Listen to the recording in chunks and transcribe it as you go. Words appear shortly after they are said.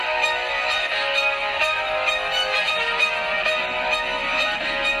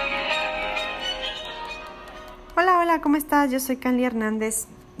Hola, ¿cómo estás? Yo soy Canly Hernández,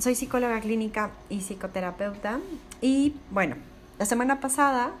 soy psicóloga clínica y psicoterapeuta. Y bueno, la semana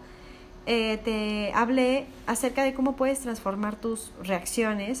pasada te hablé acerca de cómo puedes transformar tus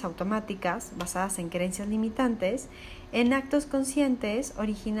reacciones automáticas basadas en creencias limitantes en actos conscientes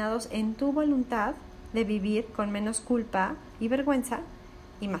originados en tu voluntad de vivir con menos culpa y vergüenza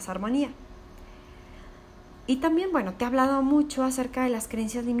y más armonía. Y también, te he hablado mucho acerca de las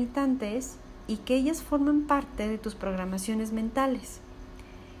creencias limitantes y que ellas forman parte de tus programaciones mentales.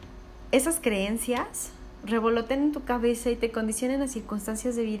 Esas creencias revolotean en tu cabeza y te condicionan a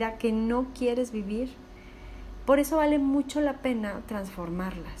circunstancias de vida que no quieres vivir. Por eso vale mucho la pena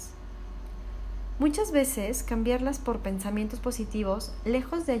transformarlas. Muchas veces cambiarlas por pensamientos positivos,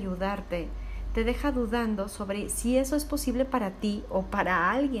 lejos de ayudarte, te deja dudando sobre si eso es posible para ti o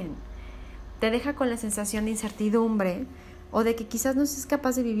para alguien. Te deja con la sensación de incertidumbre o de que quizás no seas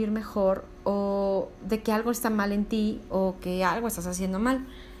capaz de vivir mejor o de que algo está mal en ti o que algo estás haciendo mal.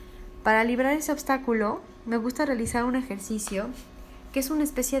 Para librar ese obstáculo, me gusta realizar un ejercicio que es una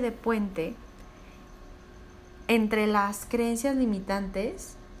especie de puente entre las creencias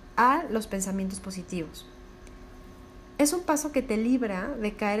limitantes a los pensamientos positivos. Es un paso que te libra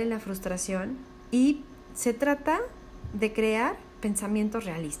de caer en la frustración y se trata de crear pensamientos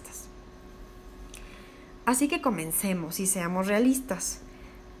realistas. Así que comencemos y seamos realistas.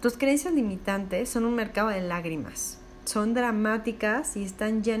 Tus creencias limitantes son un mercado de lágrimas. Son dramáticas y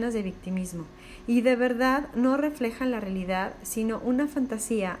están llenas de victimismo. Y de verdad no reflejan la realidad, sino una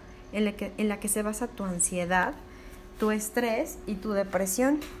fantasía en la que se basa tu ansiedad, tu estrés y tu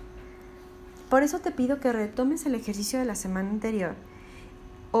depresión. Por eso te pido que retomes el ejercicio de la semana anterior.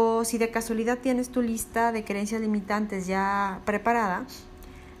 O si de casualidad tienes tu lista de creencias limitantes ya preparada,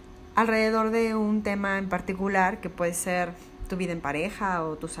 alrededor de un tema en particular que puede ser tu vida en pareja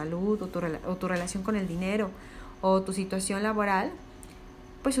o tu salud o tu relación con el dinero o tu situación laboral,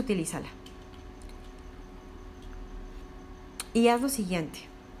 pues utilízala. Y haz lo siguiente.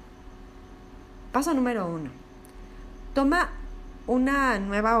 Paso número 1. Toma una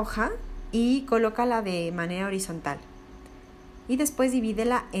nueva hoja y colócala de manera horizontal. Y después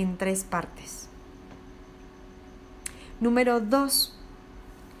divídela en 3 partes. Número 2.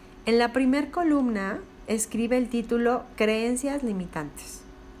 En la primera columna escribe el título Creencias limitantes.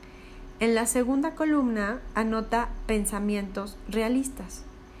 En la segunda columna anota pensamientos realistas.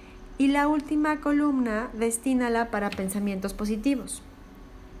 Y la última columna destínala para pensamientos positivos.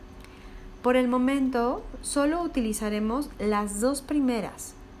 Por el momento, solo utilizaremos las 2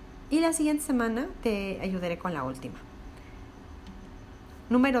 primeras. Y la siguiente semana te ayudaré con la última.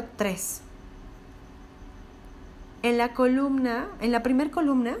 Número 3. En la primera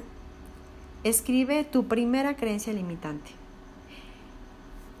columna, escribe tu primera creencia limitante.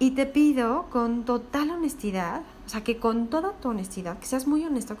 Y te pido con total honestidad, que con toda tu honestidad, que seas muy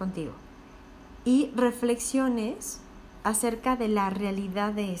honesto contigo y reflexiones acerca de la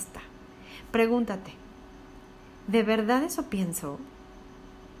realidad de esta. Pregúntate, ¿de verdad eso pienso?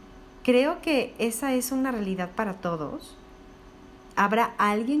 ¿Creo que esa es una realidad para todos? ¿Habrá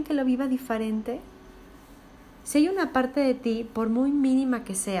alguien que lo viva diferente? Si hay una parte de ti, por muy mínima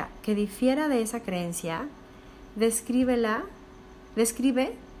que sea, que difiera de esa creencia, describe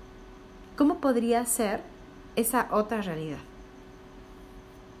cómo podría ser esa otra realidad.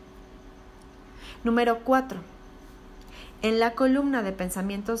 Número 4. En la columna de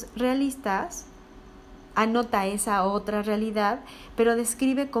pensamientos realistas, anota esa otra realidad, pero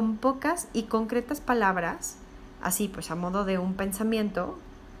describe con pocas y concretas palabras, así pues a modo de un pensamiento,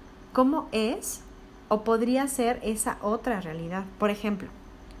 cómo es o podría ser esa otra realidad. Por ejemplo,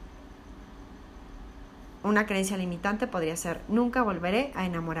 una creencia limitante podría ser: nunca volveré a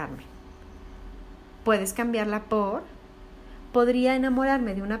enamorarme. Puedes cambiarla por: podría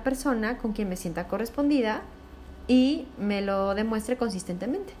enamorarme de una persona con quien me sienta correspondida y me lo demuestre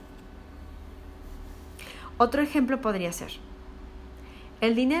consistentemente. Otro ejemplo podría ser: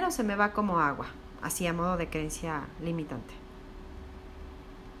 el dinero se me va como agua, así a modo de creencia limitante.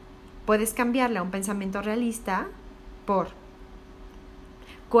 Puedes cambiarle a un pensamiento realista por: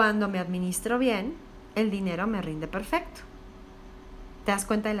 cuando me administro bien, el dinero me rinde perfecto. ¿Te das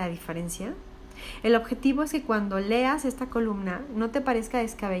cuenta de la diferencia? El objetivo es que cuando leas esta columna no te parezca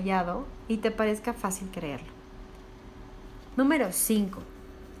descabellado y te parezca fácil creerlo. Número 5.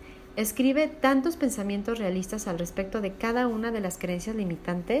 Escribe tantos pensamientos realistas al respecto de cada una de las creencias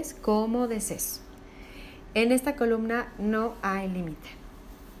limitantes como desees. En esta columna no hay límite.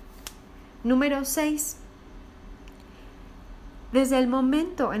 Número 6. Desde el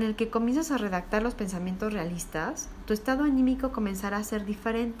momento en el que comienzas a redactar los pensamientos realistas, tu estado anímico comenzará a ser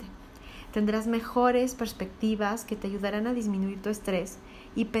diferente. Tendrás mejores perspectivas que te ayudarán a disminuir tu estrés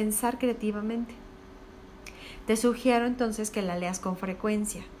y pensar creativamente. Te sugiero entonces que la leas con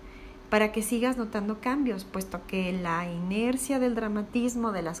frecuencia para que sigas notando cambios, puesto que la inercia del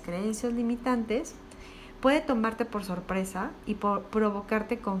dramatismo de las creencias limitantes puede tomarte por sorpresa y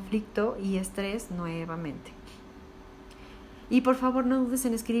provocarte conflicto y estrés nuevamente. Y por favor no dudes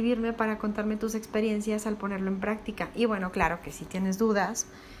en escribirme para contarme tus experiencias al ponerlo en práctica. Y bueno, claro que si tienes dudas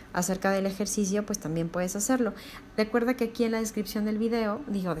acerca del ejercicio, pues también puedes hacerlo. Recuerda que aquí en la descripción del video,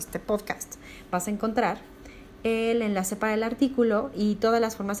 de este podcast, vas a encontrar el enlace para el artículo y todas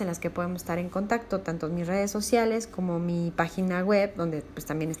las formas en las que podemos estar en contacto, tanto en mis redes sociales como mi página web, donde pues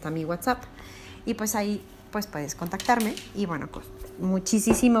también está mi WhatsApp. Y pues ahí pues puedes contactarme y bueno, pues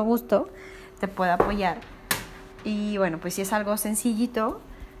muchísimo gusto te puedo apoyar. Y bueno, pues si es algo sencillito,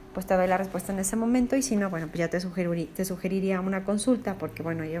 pues te doy la respuesta en ese momento, y si no, bueno, pues ya te sugeriría una consulta, porque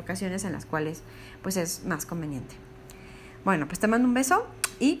bueno, hay ocasiones en las cuales pues es más conveniente. Bueno, pues te mando un beso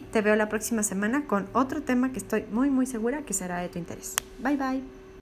y te veo la próxima semana con otro tema que estoy muy segura que será de tu interés. Bye bye.